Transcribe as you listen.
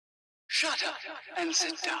Shut up and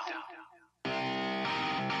sit down.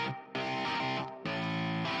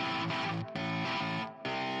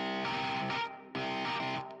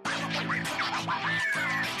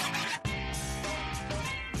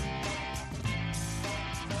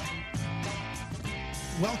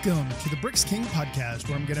 Welcome to the Bricks King podcast,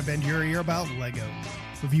 where I'm going to bend your ear about Lego,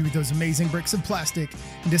 review those amazing bricks of plastic,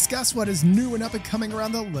 and discuss what is new and up and coming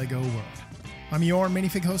around the Lego world. I'm your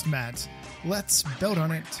Minifigure host, Matt. Let's build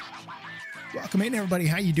on it. Welcome in, everybody.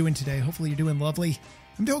 How you doing today? Hopefully you're doing lovely.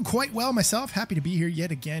 I'm doing quite well myself. Happy to be here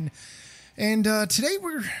yet again. And today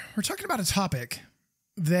we're talking about a topic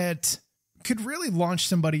that could really launch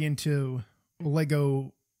somebody into a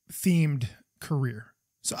Lego-themed career.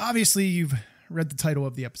 So obviously you've read the title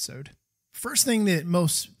of the episode. First thing that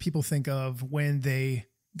most people think of when they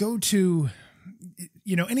go to,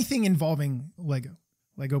 anything involving Lego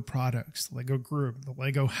products, Lego group, the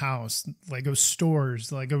Lego house, Lego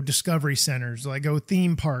stores, Lego discovery centers, Lego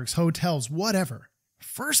theme parks, hotels, whatever.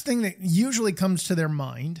 First thing that usually comes to their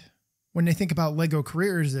mind when they think about Lego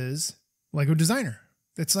careers is Lego designer.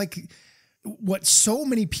 That's like what so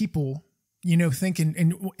many people, think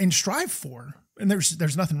and strive for. And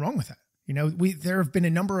there's nothing wrong with that. There have been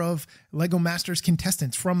a number of Lego Masters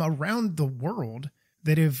contestants from around the world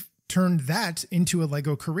that have turned that into a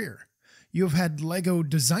Lego career. You have had Lego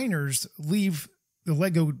designers leave the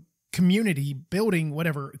Lego community, building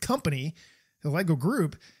whatever company, the Lego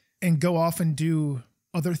group, and go off and do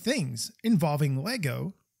other things involving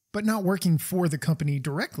Lego, but not working for the company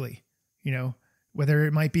directly. Whether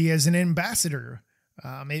it might be as an ambassador,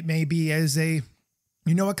 it may be as a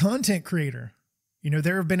content creator.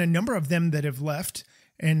 There have been a number of them that have left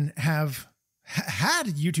and have had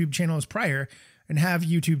YouTube channels prior and have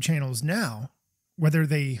YouTube channels now, whether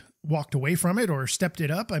they walked away from it or stepped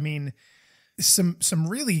it up. I mean, some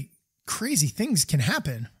really crazy things can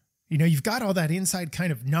happen. You've got all that inside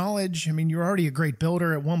kind of knowledge. I mean, you're already a great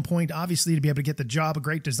builder at one point, obviously, to be able to get the job, a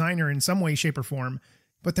great designer in some way, shape, or form.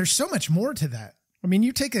 But there's so much more to that. I mean,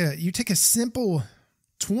 you take a simple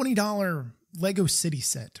 $20 Lego city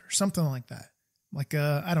set or something like that. Like,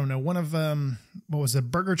 I don't know, one of, what was a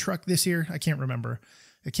burger truck this year? I can't remember.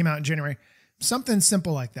 It came out in January. Something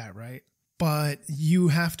simple like that, right? But you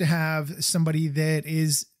have to have somebody that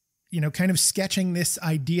is, kind of sketching this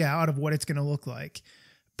idea out of what it's going to look like.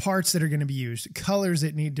 Parts that are going to be used, colors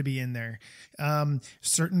that need to be in there.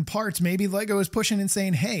 Certain parts, maybe Lego is pushing and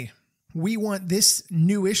saying, hey, we want this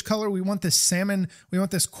newish color. We want this salmon. We want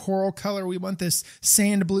this coral color. We want this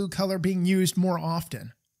sand blue color being used more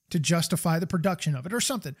often to justify the production of it or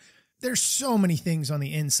something. There's so many things on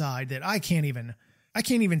the inside that I can't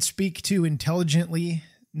even speak to intelligently,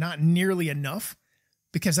 not nearly enough,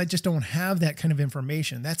 because I just don't have that kind of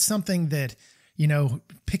information. That's something that,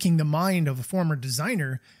 picking the mind of a former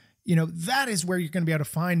designer, that is where you're going to be able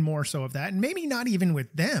to find more so of that. And maybe not even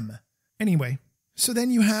with them. Anyway, so then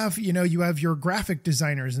you have your graphic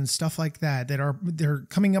designers and stuff like that they're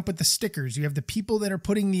coming up with the stickers. You have the people that are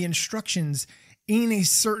putting the instructions in a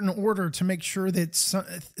certain order to make sure that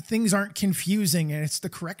things aren't confusing and it's the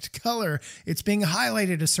correct color. It's being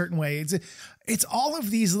highlighted a certain way. It's all of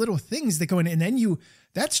these little things that go in, and then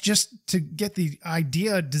that's just to get the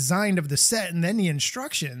idea designed of the set and then the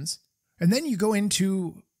instructions. And then you go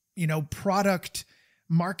into, product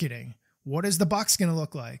marketing. What is the box going to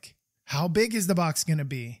look like? How big is the box going to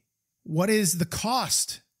be? What is the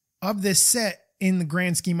cost of this set in the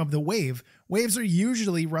grand scheme of the wave? Waves are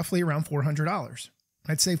usually roughly around $400.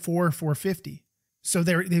 I'd say $450. So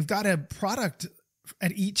they've got a product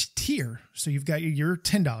at each tier. So you've got your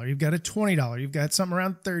 $10, you've got a $20, you've got something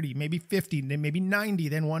around $30, maybe $50, then maybe $90,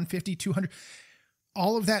 then $150, $200.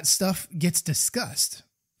 All of that stuff gets discussed.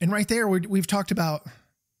 And right there, we've talked about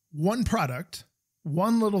one product,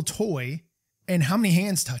 one little toy, and how many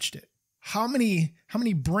hands touched it. How many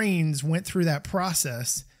brains went through that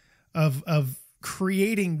process of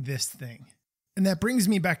creating this thing. And that brings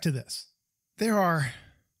me back to this. There are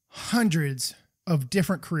hundreds of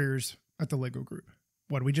different careers at the Lego group.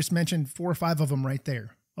 What we just mentioned, 4 or 5 of them right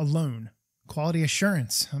there alone. Quality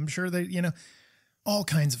assurance. I'm sure that, all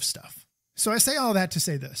kinds of stuff. So I say all that to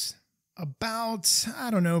say this. About,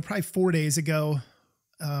 probably 4 days ago,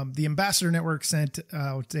 the Ambassador Network sent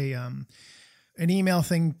out an email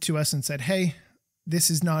thing to us and said, hey, this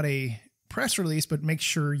is not a press release, but make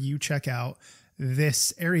sure you check out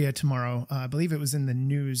this area tomorrow. I believe it was in the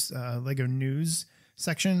news, Lego news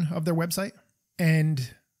section of their website.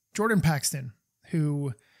 And Jordan Paxton,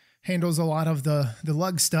 who handles a lot of the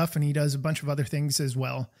lug stuff, and he does a bunch of other things as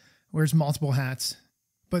well, wears multiple hats.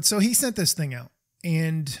 But so he sent this thing out,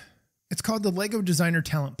 and it's called the Lego Designer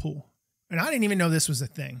Talent Pool. And I didn't even know this was a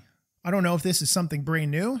thing. I don't know if this is something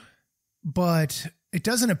brand new, but it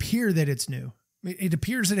doesn't appear that it's new. It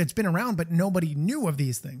appears that it's been around, but nobody knew of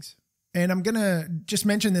these things. And I'm going to just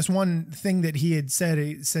mention this one thing that he had said.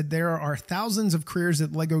 He said there are thousands of careers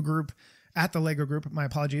at the Lego Group, my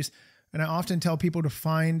apologies. And I often tell people to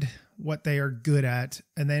find what they are good at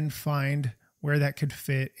and then find where that could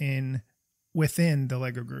fit in within the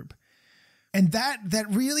Lego Group. And that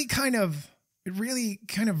really kind of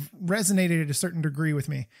resonated at a certain degree with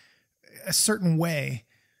me, a certain way.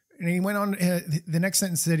 And he went on, the next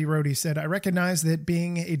sentence that he wrote, he said, I recognize that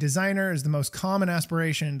being a designer is the most common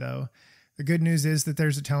aspiration, though. The good news is that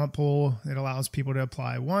there's a talent pool that allows people to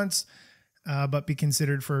apply once, but be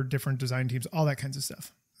considered for different design teams, all that kinds of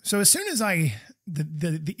stuff. So as soon as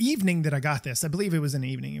the evening that I got this, I believe it was an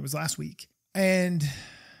evening, it was last week,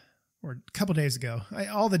 or a couple days ago,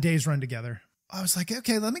 all the days run together. I was like,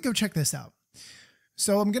 okay, let me go check this out.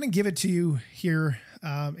 So I'm going to give it to you here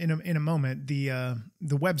in a moment, the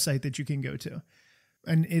website that you can go to,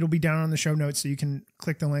 and it'll be down on the show notes, so you can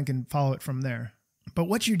click the link and follow it from there. But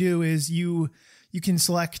what you do is you can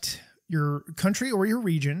select your country or your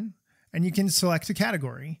region, and you can select a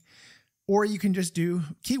category, or you can just do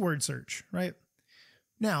keyword search, right?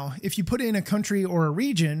 Now, if you put in a country or a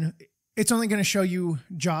region, it's only going to show you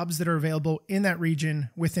jobs that are available in that region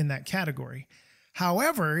within that category.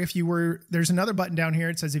 However, there's another button down here.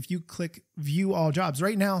 It says, if you click view all jobs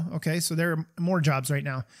right now. Okay. So there are more jobs right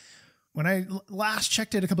now. When I last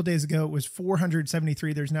checked it a couple days ago, it was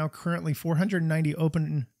 473. There's now currently 490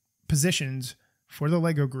 open positions for the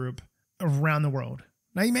Lego Group around the world.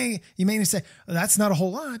 Now you may say, oh, that's not a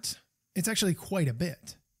whole lot. It's actually quite a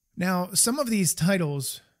bit. Now, some of these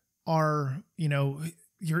titles are,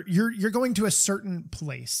 you're going to a certain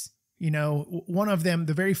place. One of them,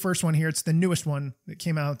 the very first one here, it's the newest one that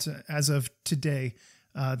came out as of today,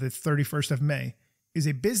 the 31st of May, is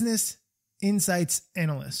a business insights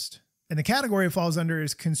analyst. And the category it falls under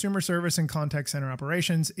is consumer service and contact center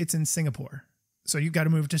operations. It's in Singapore. So you've got to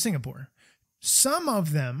move to Singapore. Some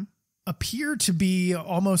of them appear to be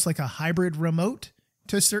almost like a hybrid remote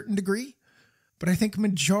to a certain degree, but I think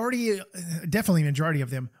definitely majority of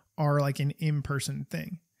them are like an in-person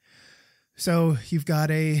thing. So you've got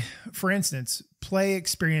for instance, play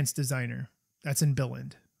experience designer. That's in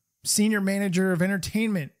Billund. Senior manager of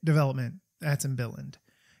entertainment development. That's in Billund.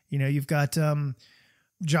 You've got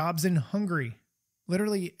jobs in Hungary,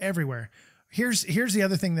 literally everywhere. Here's the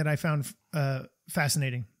other thing that I found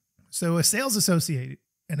fascinating. So a sales associate,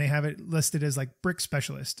 and they have it listed as like brick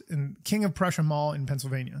specialist in King of Prussia Mall in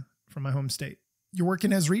Pennsylvania, from my home state. You're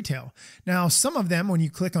working as retail. Now, some of them, when you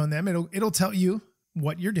click on them, it'll tell you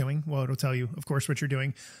what you're doing. Well, it'll tell you, of course, what you're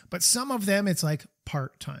doing, but some of them, it's like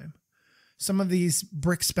part-time. Some of these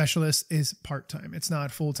brick specialists is part-time. It's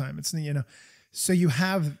not full-time. It's, so you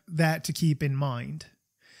have that to keep in mind.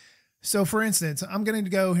 So for instance, I'm going to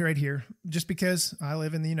go right here, just because I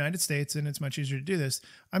live in the United States and it's much easier to do this.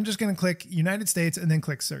 I'm just going to click United States and then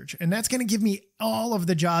click search. And that's going to give me all of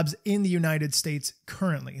the jobs in the United States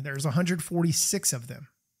currently. There's 146 of them.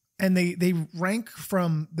 And they rank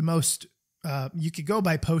from the most, you could go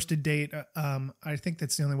by posted date. I think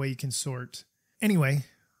that's the only way you can sort. Anyway,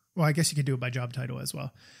 well, I guess you could do it by job title as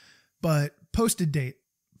well. But posted date,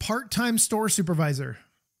 part-time store supervisor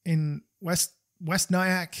in West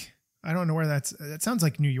Nyack. I don't know where that sounds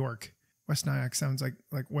like New York. West Nyack sounds like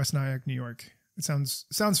West Nyack, New York. It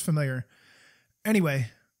sounds familiar. Anyway,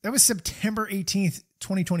 that was September 18th,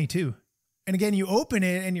 2022. And again, you open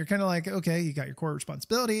it and you're kind of like, okay, you got your core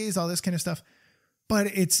responsibilities, all this kind of stuff. But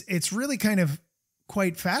it's really kind of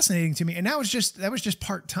quite fascinating to me. And that was just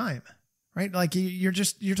part-time, right? Like you're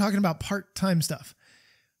talking about part-time stuff.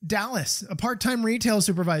 Dallas, a part-time retail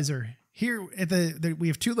supervisor. Here at we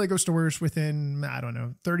have two Lego stores within,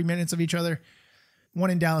 30 minutes of each other. One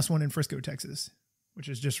in Dallas, one in Frisco, Texas, which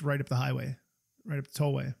is just right up the highway, right up the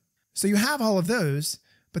tollway. So you have all of those,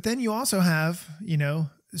 but then you also have,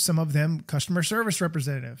 some of them customer service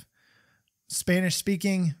representative, Spanish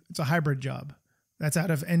speaking. It's a hybrid job. That's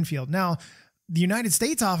out of Enfield. Now, the United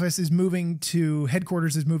States office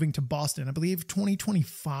headquarters is moving to Boston, I believe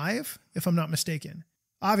 2025, if I'm not mistaken.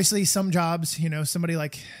 Obviously, some jobs, somebody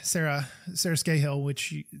like Sarah Scahill,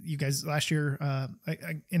 which you guys last year,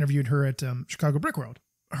 I interviewed her at Chicago Brick World.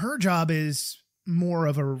 Her job is more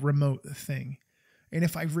of a remote thing. And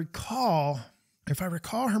if I recall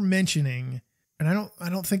her mentioning, and I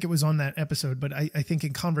don't think it was on that episode, but I think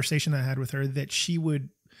in conversation I had with her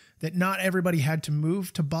that not everybody had to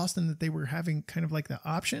move to Boston, that they were having kind of like the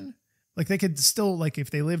option. Like they could still, like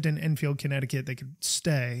if they lived in Enfield, Connecticut, they could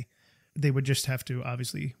stay. They would just have to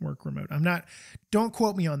obviously work remote. Don't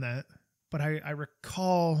quote me on that, but I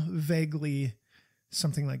recall vaguely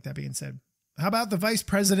something like that being said. How about the vice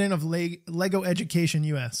president of Lego Education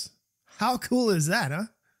US? How cool is that, huh?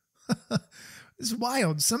 It's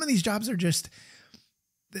wild. Some of these jobs are just,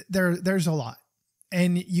 there's a lot.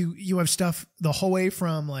 And you have stuff the whole way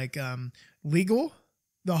from like legal,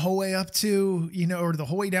 the whole way up to, or the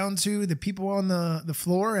whole way down to the people on the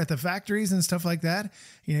floor at the factories and stuff like that.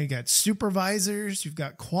 You got supervisors, you've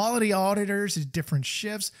got quality auditors, different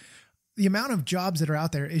shifts. The amount of jobs that are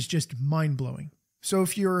out there is just mind blowing. So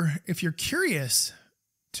if you're curious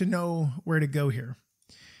to know where to go here,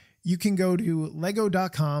 you can go to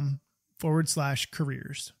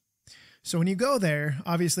lego.com/careers. So when you go there,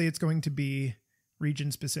 obviously it's going to be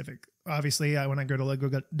region specific. Obviously, when I go to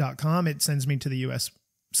lego.com, it sends me to the US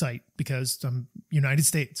site because I'm United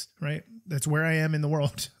States, right? That's where I am in the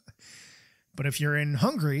world. But if you're in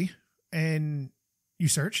Hungary and you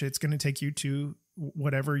search, it's going to take you to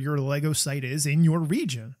whatever your Lego site is in your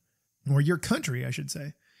region, or your country, I should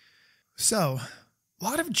say. So a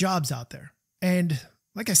lot of jobs out there. And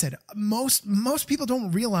like I said, most people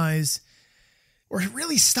don't realize or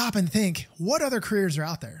really stop and think what other careers are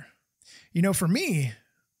out there. For me,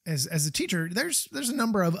 as a teacher, there's a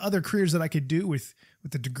number of other careers that I could do with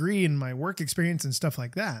the degree and my work experience and stuff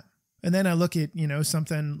like that. And then I look at,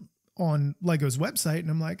 something on Lego's website and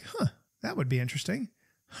I'm like, that would be interesting.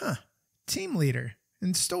 Team leader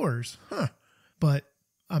in stores. But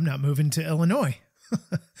I'm not moving to Illinois.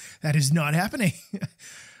 That is not happening.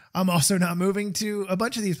 I'm also not moving to a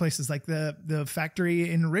bunch of these places like the factory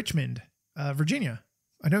in Richmond, Virginia.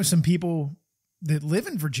 I know some people that live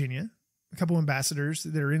in Virginia, a couple ambassadors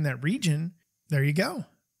that are in that region. There you go.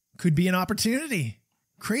 Could be an opportunity.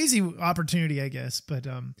 Crazy opportunity, I guess. But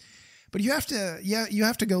you have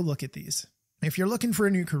to go look at these. If you're looking for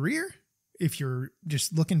a new career, if you're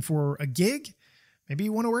just looking for a gig, maybe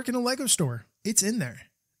you want to work in a Lego store. It's in there.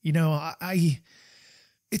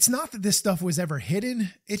 It's not that this stuff was ever hidden.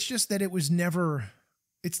 It's just that it's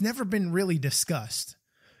never been really discussed.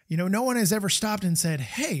 No one has ever stopped and said,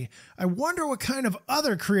 hey, I wonder what kind of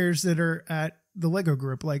other careers that are at the Lego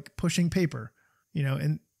group, like pushing paper,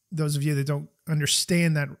 and those of you that don't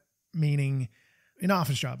understand that meaning, an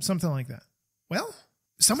office job, something like that. Well,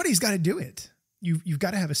 somebody's got to do it. You've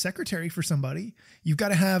got to have a secretary for somebody. You've got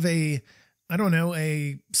to have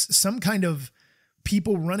some kind of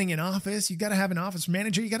people running an office. You got to have an office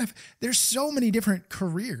manager. There's so many different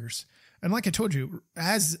careers. And like I told you,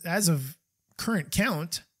 as of current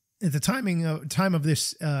count at the time of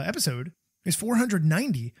this episode is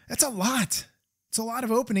 490. That's a lot. It's a lot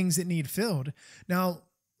of openings that need filled. Now,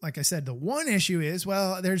 like I said, the one issue is,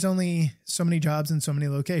 well, there's only so many jobs in so many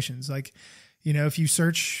locations. Like, if you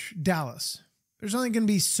search Dallas, there's only going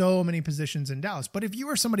to be so many positions in Dallas. But if you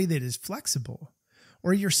are somebody that is flexible,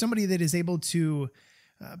 or you're somebody that is able to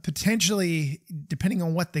potentially, depending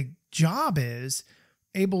on what the job is,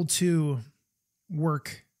 able to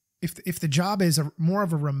work. If the job is more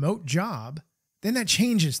of a remote job, then that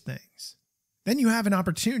changes things. Then you have an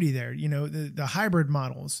opportunity there. The hybrid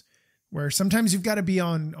models where sometimes you've got to be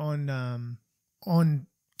on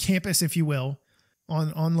campus, if you will,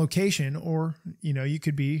 on location, or you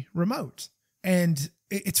could be remote. And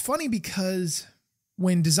it's funny because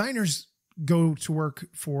when designers go to work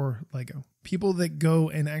for Lego, people that go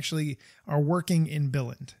and actually are working in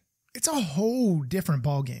Billund, it's a whole different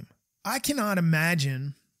ballgame. I cannot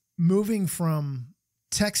imagine moving from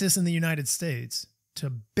Texas in the United States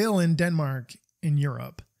to Billund, Denmark in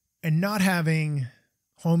Europe, and not having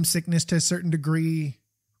homesickness to a certain degree,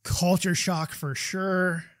 culture shock for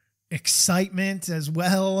sure, excitement as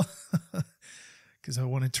well, because I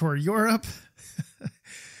want to tour Europe.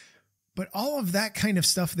 But all of that kind of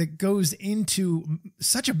stuff that goes into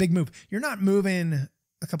such a big move. You're not moving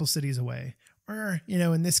a couple cities away, or,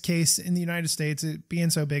 in this case, in the United States, it being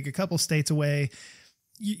so big, a couple states away,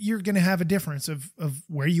 you're going to have a difference of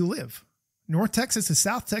where you live. North Texas to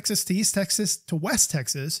South Texas to East Texas to West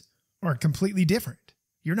Texas are completely different.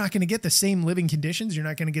 You're not going to get the same living conditions. You're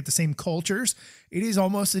not going to get the same cultures. It is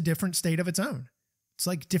almost a different state of its own. It's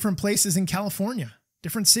like different places in California,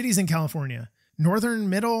 different cities in California. Northern,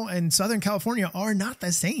 middle, and Southern California are not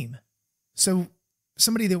the same. So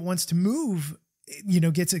somebody that wants to move,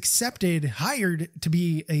 gets accepted, hired to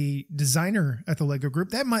be a designer at the Lego group,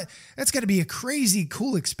 that's got to be a crazy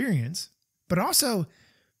cool experience. But also,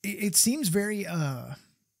 it seems very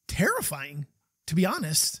terrifying, to be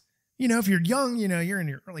honest. If you're young, you're in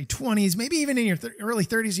your early 20s, maybe even in your early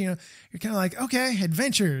 30s, you're kind of like, okay,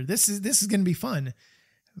 adventure. This is going to be fun.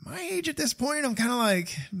 My age at this point, I'm kind of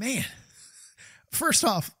like, man. First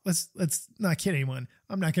off, let's not kid anyone.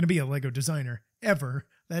 I'm not going to be a Lego designer ever.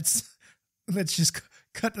 let's just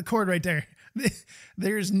cut the cord right there.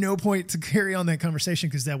 There's no point to carry on that conversation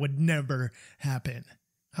because that would never happen.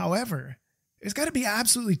 However, it's got to be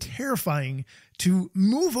absolutely terrifying to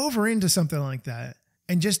move over into something like that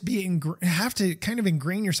and just have to kind of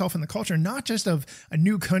ingrain yourself in the culture, not just of a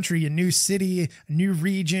new country, a new city, a new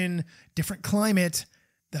region, different climate,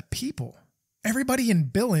 the people. Everybody in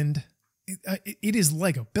Billund, it is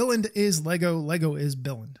Lego. Billund is Lego. Lego is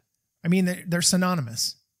Billund. I mean, they're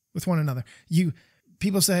synonymous with one another.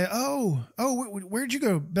 People say, where'd you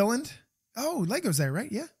go, Billund? Oh, Lego's there,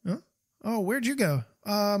 right? Yeah. Oh, where'd you go?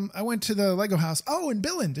 I went to the Lego house. Oh, in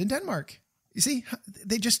Billund, in Denmark. You see,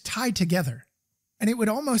 they just tied together. And it would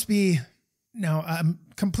almost be, now I'm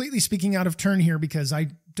completely speaking out of turn here because I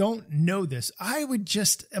don't know this. I would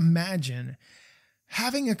just imagine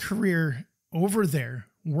having a career over there,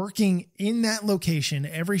 working in that location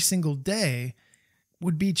every single day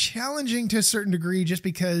would be challenging to a certain degree just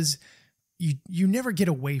because you never get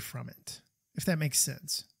away from it, if that makes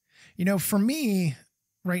sense. For me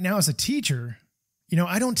right now as a teacher,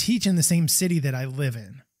 I don't teach in the same city that I live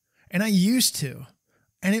in, and I used to,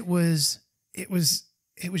 and it was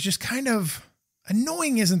just kind of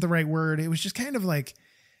annoying isn't the right word. It was just kind of like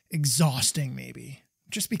exhausting maybe,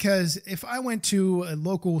 just because if I went to a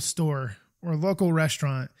local store or a local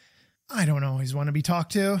restaurant, I don't always want to be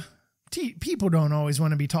talked to. People don't always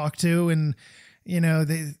want to be talked to. And,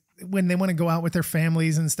 when they want to go out with their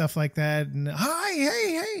families and stuff like that. And hi,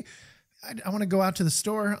 hey, I want to go out to the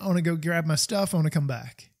store. I want to go grab my stuff. I want to come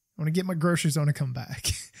back. I want to get my groceries. I want to come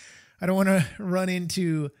back. I don't want to run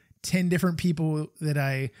into 10 different people that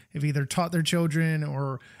I have either taught their children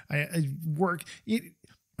or I work.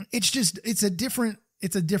 It's a different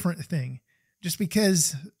thing just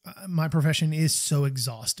because my profession is so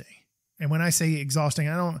exhausting. And when I say exhausting,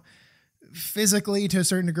 I don't physically to a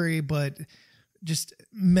certain degree, but just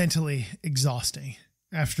mentally exhausting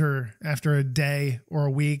after a day or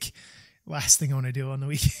a week. Last thing I want to do on the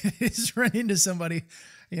weekend is run into somebody,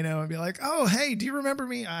 and be like, oh, hey, do you remember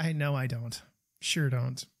me? No, I don't. Sure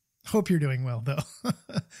don't. Hope you're doing well though.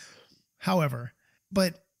 However,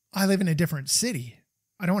 but I live in a different city.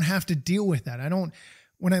 I don't have to deal with that.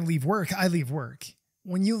 When I leave work, I leave work.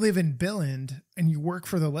 When you live in Billund and you work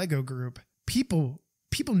for the Lego group, people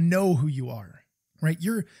know who you are, right?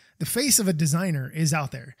 The face of a designer is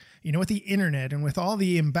out there, with the internet and with all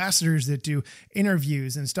the ambassadors that do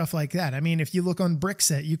interviews and stuff like that. I mean, if you look on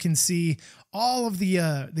Brickset, you can see all of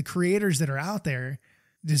the creators that are out there,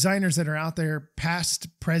 designers that are out there,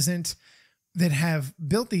 past, present, that have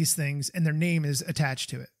built these things and their name is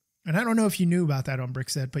attached to it. And I don't know if you knew about that on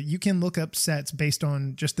Brickset, but you can look up sets based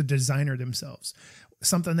on just the designer themselves,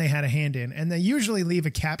 something they had a hand in. And they usually leave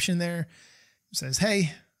a caption there that says,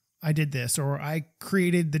 hey, I did this, or I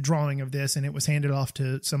created the drawing of this and it was handed off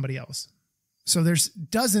to somebody else. So there's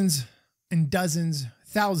dozens and dozens,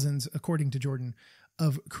 thousands, according to Jordan,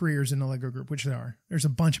 of careers in the Lego group, which there are. There's a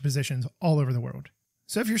bunch of positions all over the world.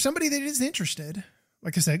 So if you're somebody that is interested,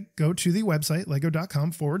 like I said, go to the website,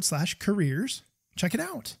 lego.com/careers. Check it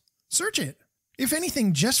out. Search it. If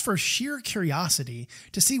anything, just for sheer curiosity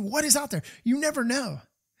to see what is out there. You never know.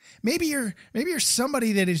 Maybe you're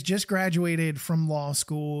somebody that has just graduated from law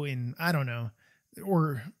school in, I don't know,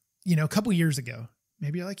 or, a couple years ago.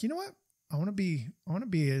 Maybe you're like, you know what? I want to be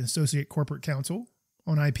an associate corporate counsel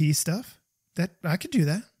on IP stuff. That I could do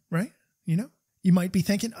that, right? You might be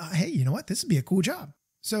thinking, hey, you know what? This would be a cool job.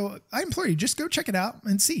 So I implore you, just go check it out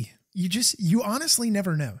and see. You honestly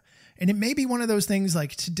never know. And it may be one of those things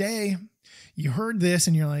like today you heard this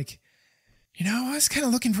and you're like, I was kind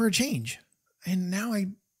of looking for a change. And now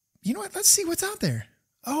you know what? Let's see what's out there.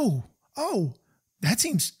 Oh, that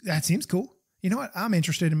seems cool. You know what? I'm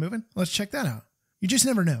interested in moving. Let's check that out. You just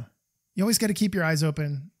never know. You always got to keep your eyes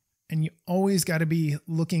open and you always got to be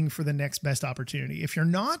looking for the next best opportunity. If you're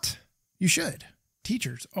not, you should.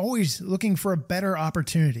 Teachers always looking for a better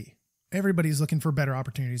opportunity. Everybody's looking for better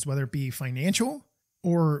opportunities, whether it be financial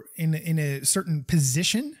or in a certain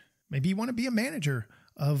position. Maybe you want to be a manager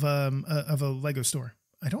of a Lego store.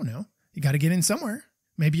 I don't know. You got to get in somewhere.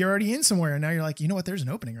 Maybe you're already in somewhere and now you're like, you know what? There's an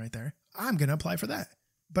opening right there. I'm going to apply for that.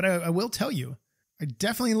 But I will tell you, I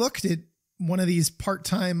definitely looked at one of these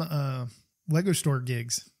part-time Lego store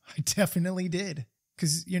gigs. I definitely did.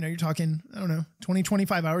 Because, you're talking, I don't know, 20,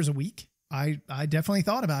 25 hours a week. I definitely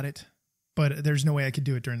thought about it, but there's no way I could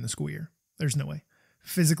do it during the school year. There's no way.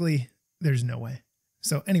 Physically, there's no way.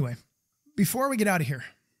 So anyway, before we get out of here,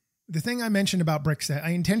 the thing I mentioned about Brickset,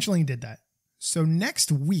 I intentionally did that. So next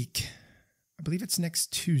week, I believe it's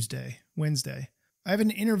next Wednesday, I have an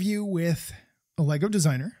interview with a Lego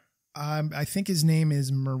designer. I think his name is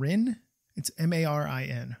Marin. It's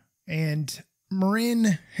Marin. And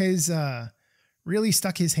Marin has really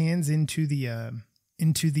stuck his hands into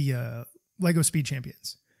the Lego Speed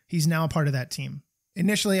Champions. He's now a part of that team.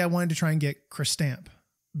 Initially, I wanted to try and get Chris Stamp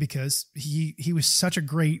because he was such a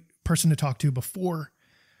great person to talk to before.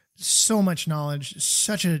 So much knowledge,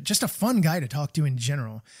 just a fun guy to talk to in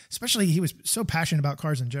general. Especially he was so passionate about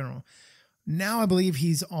cars in general. Now I believe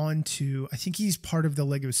he's on to, I think he's part of the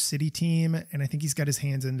Lego City team, and I think he's got his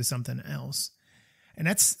hands into something else. And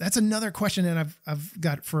that's another question that I've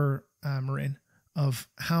got for Marin of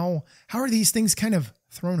how are these things kind of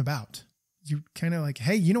thrown about? You kind of like,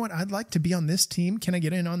 hey, you know what? I'd like to be on this team. Can I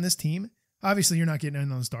get in on this team? Obviously, you're not getting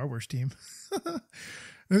in on the Star Wars team.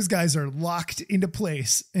 Those guys are locked into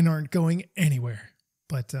place and aren't going anywhere.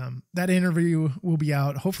 But that interview will be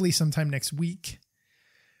out hopefully sometime next week.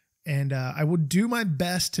 And I will do my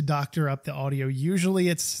best to doctor up the audio. Usually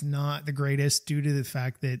it's not the greatest due to the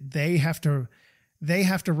fact that they have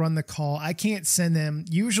to run the call. I can't send them.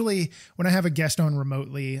 Usually when I have a guest on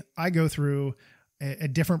remotely, I go through a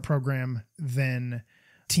different program than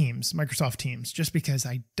Teams, Microsoft Teams, just because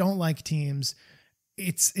I don't like Teams.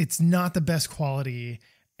 It's not the best quality,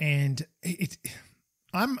 and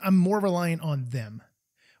I'm more reliant on them.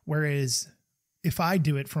 Whereas if I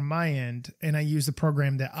do it from my end and I use the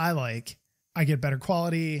program that I like, I get better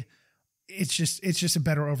quality. It's just a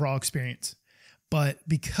better overall experience. But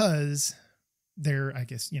because they're, I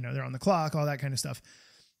guess, they're on the clock, all that kind of stuff,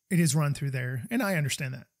 it is run through there. And I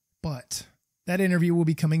understand that. But that interview will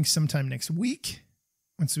be coming sometime next week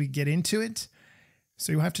once we get into it.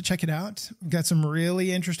 So you'll have to check it out. We've got some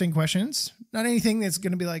really interesting questions. Not anything that's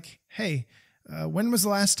going to be like, hey, when was the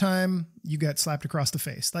last time you got slapped across the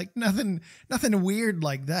face? Like nothing weird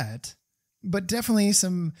like that, but definitely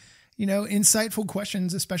some, insightful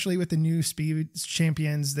questions, especially with the new Speed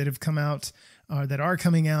Champions that have come out, that are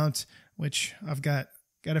coming out, which I've got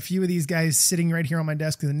a few of these guys sitting right here on my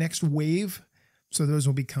desk, the next wave. So those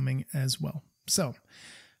will be coming as well. So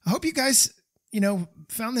I hope you guys,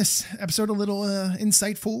 found this episode a little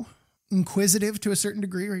insightful, inquisitive to a certain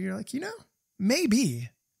degree, where you're like, maybe.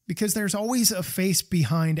 Because there's always a face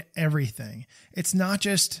behind everything. It's not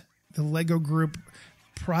just the Lego Group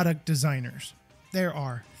product designers. There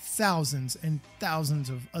are thousands and thousands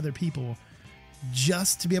of other people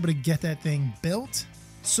just to be able to get that thing built,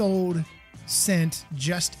 sold, sent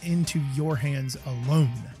just into your hands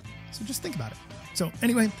alone. So just think about it. So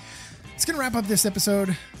anyway, it's going to wrap up this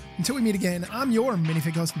episode. Until we meet again, I'm your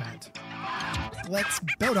minifig host, Matt. Let's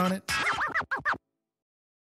build on it.